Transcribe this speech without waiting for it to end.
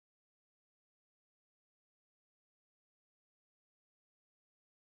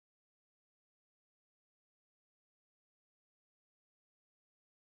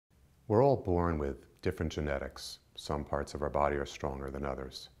We're all born with different genetics. Some parts of our body are stronger than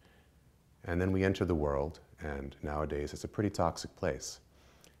others. And then we enter the world, and nowadays it's a pretty toxic place.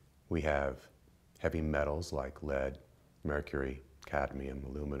 We have heavy metals like lead, mercury, cadmium,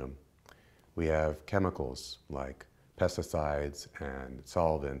 aluminum. We have chemicals like pesticides and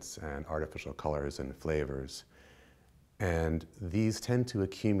solvents and artificial colors and flavors. And these tend to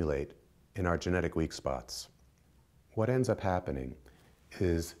accumulate in our genetic weak spots. What ends up happening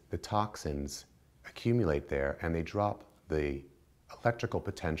is the toxins accumulate there and they drop the electrical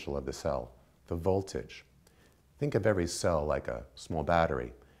potential of the cell, the voltage. Think of every cell like a small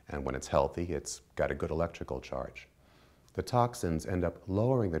battery, and when it's healthy, it's got a good electrical charge. The toxins end up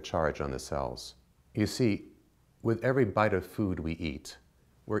lowering the charge on the cells. You see, with every bite of food we eat,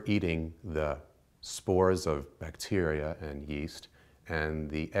 we're eating the spores of bacteria and yeast and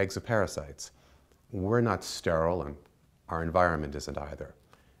the eggs of parasites. We're not sterile, and our environment isn't either.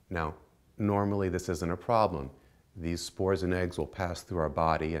 Now, normally this isn't a problem. These spores and eggs will pass through our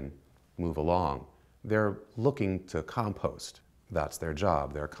body and move along. They're looking to compost. That's their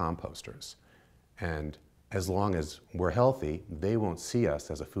job. They're composters. And as long as we're healthy, they won't see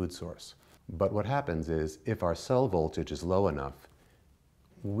us as a food source. But what happens is, if our cell voltage is low enough,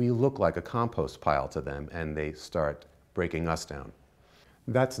 we look like a compost pile to them, and they start breaking us down.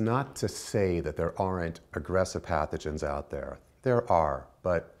 That's not to say that there aren't aggressive pathogens out there. There are,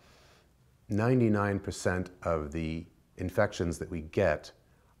 but 99% of the infections that we get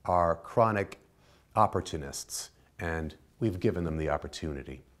are chronic opportunists, and we've given them the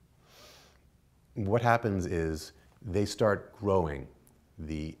opportunity. What happens is they start growing.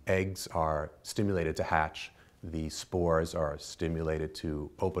 The eggs are stimulated to hatch. The spores are stimulated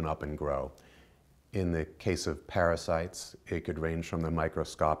to open up and grow. In the case of parasites, it could range from the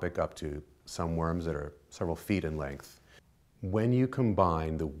microscopic up to some worms that are several feet in length. When you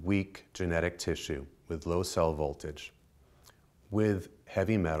combine the weak genetic tissue with low cell voltage, with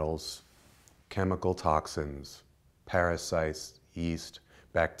heavy metals, chemical toxins, parasites, yeast,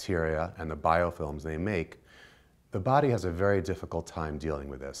 bacteria, and the biofilms they make, the body has a very difficult time dealing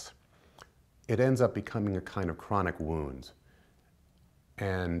with this. It ends up becoming a kind of chronic wound.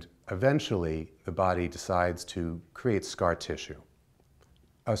 And eventually, the body decides to create scar tissue.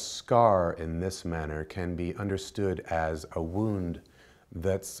 A scar in this manner can be understood as a wound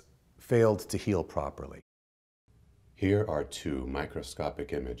that's failed to heal properly. Here are two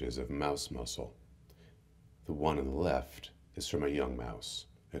microscopic images of mouse muscle. The one on the left is from a young mouse,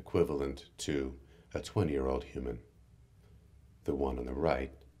 equivalent to a 20-year-old human. The one on the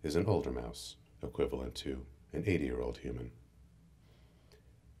right is an older mouse, equivalent to an 80-year-old human.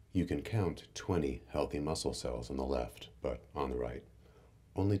 You can count 20 healthy muscle cells on the left, but on the right,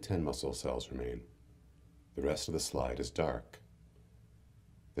 only 10 muscle cells remain. The rest of the slide is dark.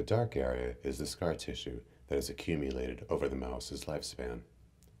 The dark area is the scar tissue that has accumulated over the mouse's lifespan.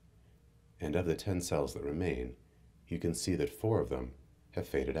 And of the 10 cells that remain, you can see that 4 of them have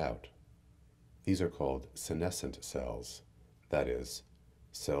faded out. These are called senescent cells, that is,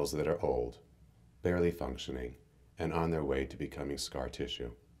 cells that are old, barely functioning, and on their way to becoming scar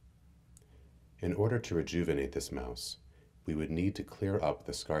tissue. In order to rejuvenate this mouse, we would need to clear up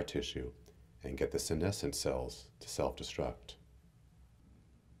the scar tissue and get the senescent cells to self-destruct.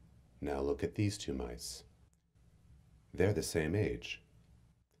 Now look at these two mice. They're the same age.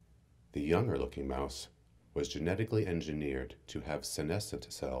 The younger-looking mouse was genetically engineered to have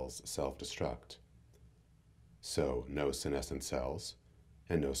senescent cells self-destruct. So no senescent cells,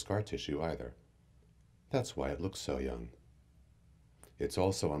 and no scar tissue either. That's why it looks so young. It's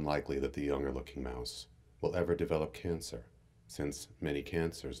also unlikely that the younger-looking mouse will ever develop cancer, since many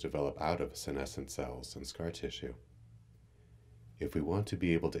cancers develop out of senescent cells and scar tissue. If we want to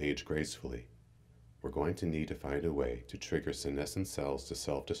be able to age gracefully, we're going to need to find a way to trigger senescent cells to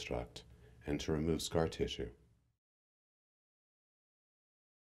self-destruct and to remove scar tissue.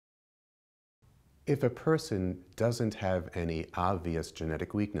 If a person doesn't have any obvious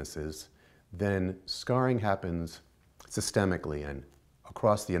genetic weaknesses, then scarring happens systemically and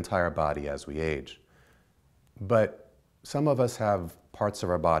across the entire body as we age. But some of us have parts of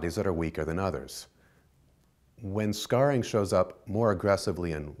our bodies that are weaker than others. When scarring shows up more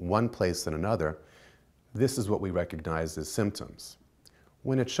aggressively in one place than another, this is what we recognize as symptoms.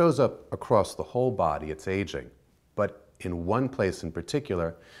 When it shows up across the whole body, it's aging. But in one place in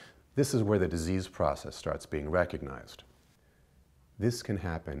particular, this is where the disease process starts being recognized. This can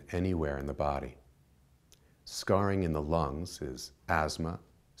happen anywhere in the body. Scarring in the lungs is asthma,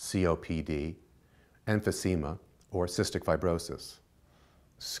 COPD, emphysema, or cystic fibrosis.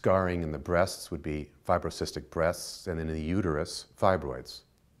 Scarring in the breasts would be fibrocystic breasts, and in the uterus, fibroids.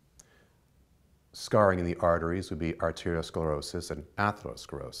 Scarring in the arteries would be arteriosclerosis and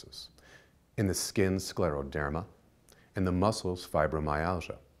atherosclerosis. In the skin, scleroderma. In the muscles,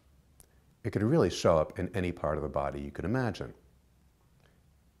 fibromyalgia. It could really show up in any part of the body you could imagine.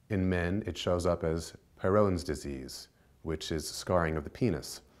 In men, it shows up as Peyronie's disease, which is scarring of the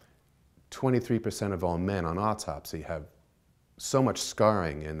penis. 23% of all men on autopsy have so much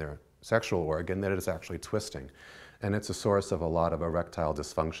scarring in their sexual organ that it is actually twisting, and it's a source of a lot of erectile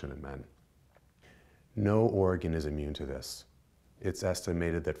dysfunction in men. No organ is immune to this. It's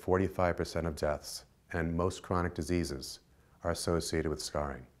estimated that 45% of deaths and most chronic diseases are associated with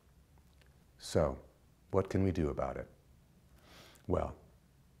scarring. So, what can we do about it? Well,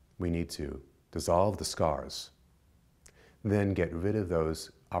 we need to dissolve the scars, then get rid of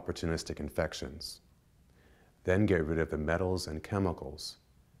those opportunistic infections, then get rid of the metals and chemicals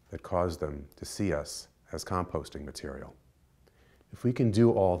that cause them to see us as composting material. If we can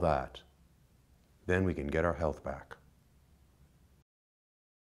do all that, then we can get our health back.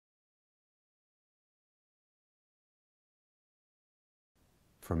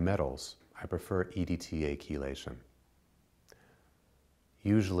 For metals, I prefer EDTA chelation.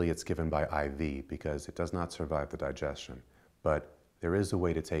 Usually it's given by IV because it does not survive the digestion, but there is a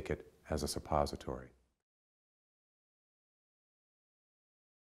way to take it as a suppository.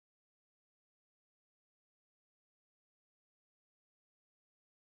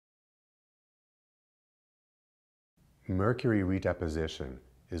 Mercury redeposition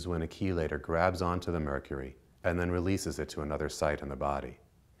is when a chelator grabs onto the mercury and then releases it to another site in the body.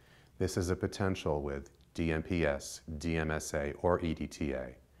 This is a potential with DMPS, DMSA, or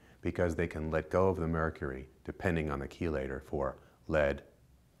EDTA because they can let go of the mercury depending on the chelator for lead,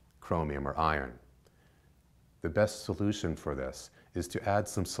 chromium, or iron. The best solution for this is to add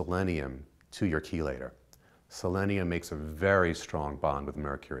some selenium to your chelator. Selenium makes a very strong bond with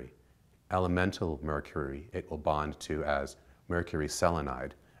mercury. Elemental mercury it will bond to as mercury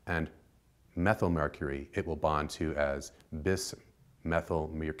selenide, and methylmercury it will bond to as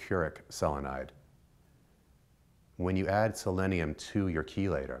bis-methylmercuric selenide. When you add selenium to your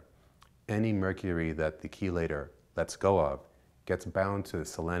chelator, any mercury that the chelator lets go of gets bound to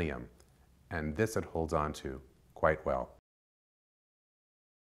selenium, and this it holds on to quite well.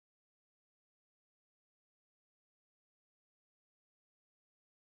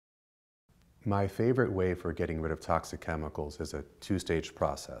 My favorite way for getting rid of toxic chemicals is a two-stage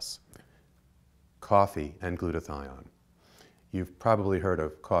process: coffee and glutathione. You've probably heard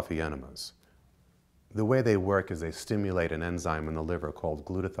of coffee enemas. The way they work is they stimulate an enzyme in the liver called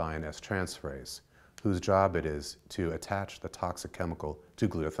glutathione S-transferase, whose job it is to attach the toxic chemical to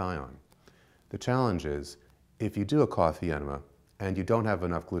glutathione. The challenge is, if you do a coffee enema and you don't have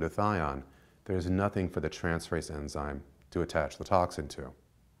enough glutathione, there's nothing for the transferase enzyme to attach the toxin to.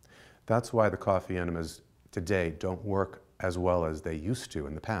 That's why the coffee enemas today don't work as well as they used to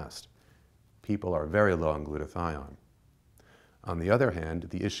in the past. People are very low on glutathione. On the other hand,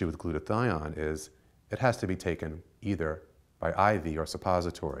 the issue with glutathione is it has to be taken either by IV or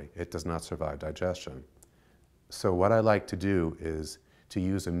suppository. It does not survive digestion. So what I like to do is to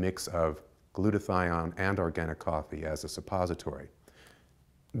use a mix of glutathione and organic coffee as a suppository.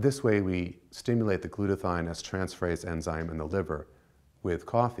 This way we stimulate the glutathione S-transferase enzyme in the liver with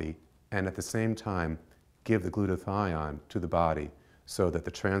coffee, and at the same time give the glutathione to the body so that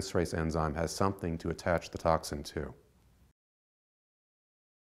the transferase enzyme has something to attach the toxin to.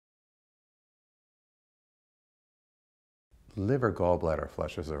 Liver gallbladder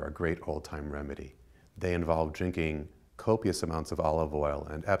flushes are a great old-time remedy. They involve drinking copious amounts of olive oil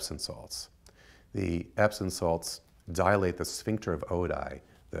and Epsom salts. The Epsom salts dilate the sphincter of Oddi,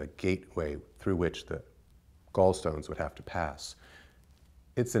 the gateway through which the gallstones would have to pass.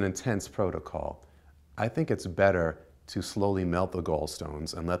 It's an intense protocol. I think it's better to slowly melt the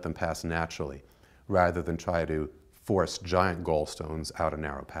gallstones and let them pass naturally, rather than try to force giant gallstones out a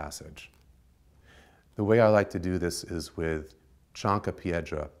narrow passage. The way I like to do this is with Chanca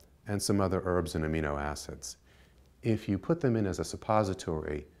piedra and some other herbs and amino acids. If you put them in as a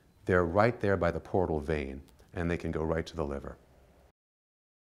suppository, they're right there by the portal vein, and they can go right to the liver.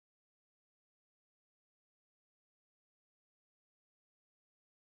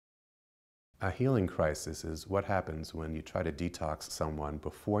 A healing crisis is what happens when you try to detox someone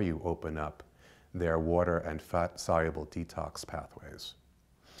before you open up their water and fat-soluble detox pathways.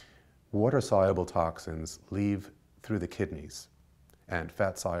 Water-soluble toxins leave through the kidneys, and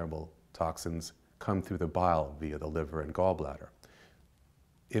fat-soluble toxins come through the bile via the liver and gallbladder.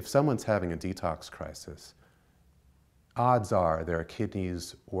 If someone's having a detox crisis, odds are their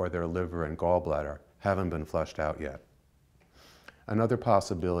kidneys or their liver and gallbladder haven't been flushed out yet. Another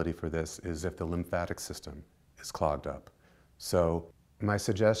possibility for this is if the lymphatic system is clogged up. So my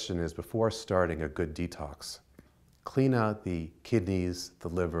suggestion is before starting a good detox, clean out the kidneys, the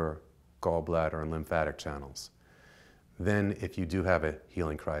liver, gallbladder, and lymphatic channels. Then if you do have a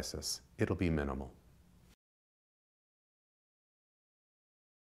healing crisis, it'll be minimal.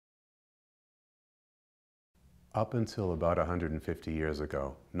 Up until about 150 years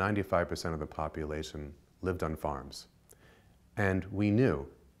ago, 95% of the population lived on farms. And we knew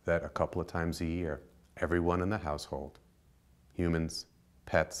that a couple of times a year, everyone in the household, humans,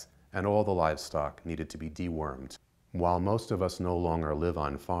 pets, and all the livestock needed to be dewormed. While most of us no longer live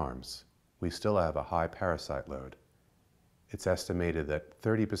on farms, we still have a high parasite load. It's estimated that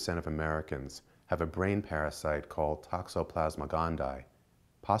 30% of Americans have a brain parasite called Toxoplasma gondii,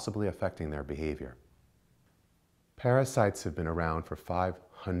 possibly affecting their behavior. Parasites have been around for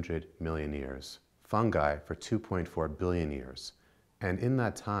 500 million years, fungi for 2.4 billion years, and in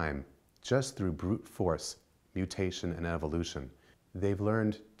that time, just through brute force, mutation, and evolution, they've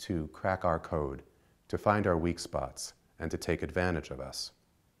learned to crack our code, to find our weak spots, and to take advantage of us.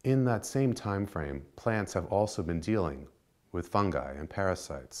 In that same time frame, plants have also been dealing with fungi and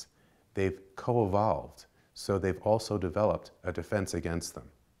parasites. They've co-evolved, so they've also developed a defense against them.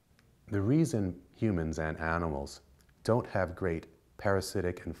 The reason humans and animals don't have great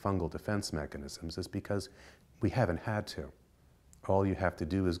parasitic and fungal defense mechanisms is because we haven't had to. All you have to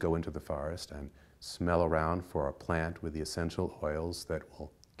do is go into the forest and smell around for a plant with the essential oils that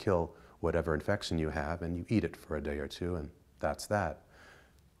will kill whatever infection you have, and you eat it for a day or two, and that's that.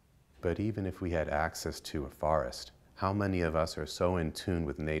 But even if we had access to a forest, how many of us are so in tune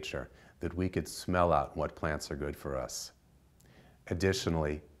with nature that we could smell out what plants are good for us?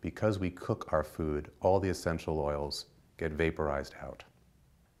 Additionally, because we cook our food, all the essential oils get vaporized out.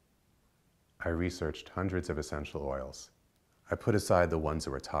 I researched hundreds of essential oils. I put aside the ones that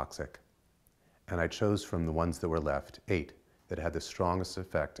were toxic, and I chose from the ones that were left 8 that had the strongest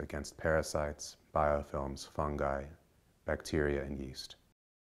effect against parasites, biofilms, fungi, bacteria, and yeast.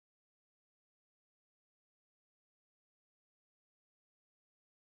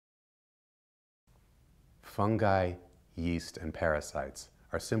 Fungi, yeast, and parasites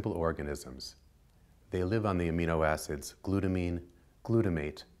are simple organisms. They live on the amino acids glutamine,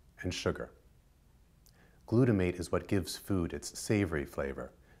 glutamate, and sugar. Glutamate is what gives food its savory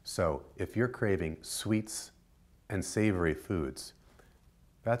flavor. So if you're craving sweets and savory foods,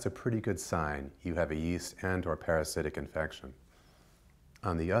 that's a pretty good sign you have a yeast and/or parasitic infection.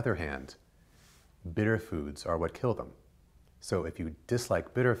 On the other hand, bitter foods are what kill them. So if you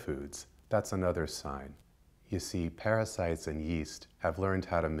dislike bitter foods, that's another sign. You see, parasites and yeast have learned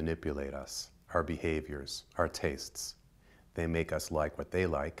how to manipulate us, our behaviors, our tastes. They make us like what they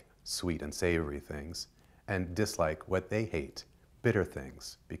like, sweet and savory things, and dislike what they hate, bitter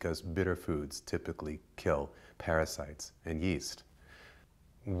things, because bitter foods typically kill parasites and yeast.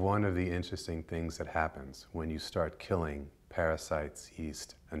 One of the interesting things that happens when you start killing parasites,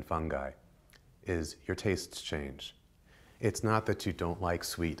 yeast, and fungi is your tastes change. It's not that you don't like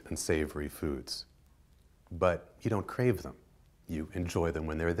sweet and savory foods, but you don't crave them. You enjoy them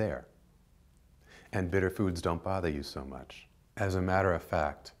when they're there. And bitter foods don't bother you so much. As a matter of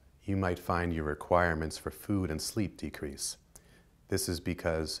fact, you might find your requirements for food and sleep decrease. This is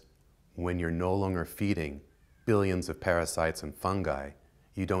because when you're no longer feeding billions of parasites and fungi,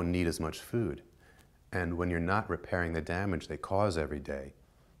 you don't need as much food. And when you're not repairing the damage they cause every day,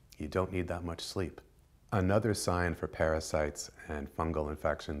 you don't need that much sleep. Another sign for parasites and fungal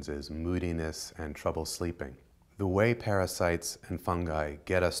infections is moodiness and trouble sleeping. The way parasites and fungi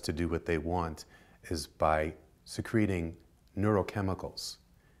get us to do what they want is by secreting neurochemicals.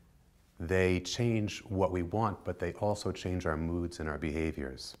 They change what we want, but they also change our moods and our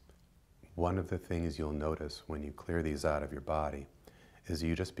behaviors. One of the things you'll notice when you clear these out of your body is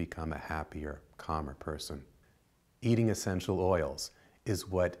you just become a happier, calmer person. Eating essential oils is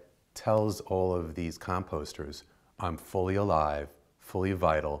what tells all of these composters, I'm fully alive, fully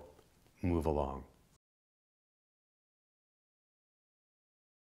vital, move along.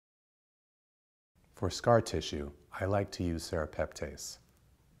 For scar tissue, I like to use serrapeptase.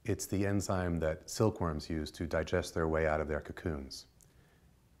 It's the enzyme that silkworms use to digest their way out of their cocoons.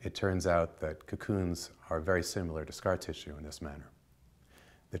 It turns out that cocoons are very similar to scar tissue in this manner.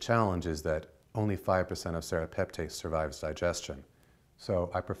 The challenge is that only 5% of serrapeptase survives digestion, so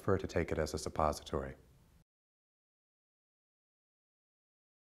I prefer to take it as a suppository.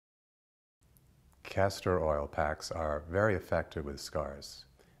 Castor oil packs are very effective with scars.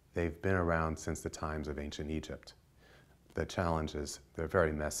 They've been around since the times of ancient Egypt. The challenge is they're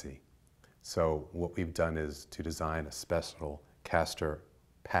very messy. So what we've done is to design a special castor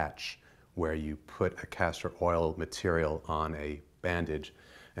patch, where you put a castor oil material on a bandage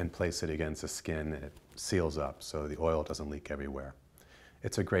and place it against the skin, and it seals up so the oil doesn't leak everywhere.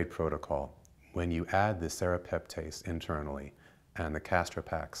 It's a great protocol. When you add the serrapeptase internally and the castor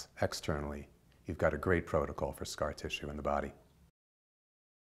packs externally, you've got a great protocol for scar tissue in the body.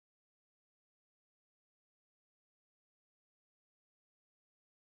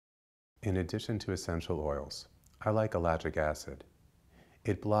 In addition to essential oils, I like ellagic acid.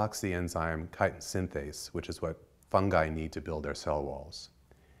 It blocks the enzyme chitin synthase, which is what fungi need to build their cell walls.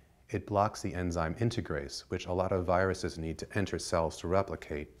 It blocks the enzyme integrase, which a lot of viruses need to enter cells to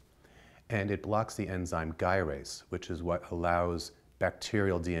replicate. And it blocks the enzyme gyrase, which is what allows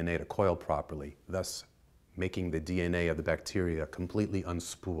bacterial DNA to coil properly, thus making the DNA of the bacteria completely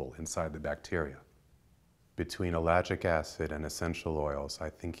unspool inside the bacteria. Between ellagic acid and essential oils, I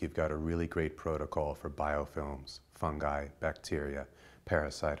think you've got a really great protocol for biofilms, fungi, bacteria,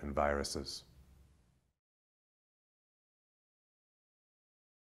 parasite, and viruses.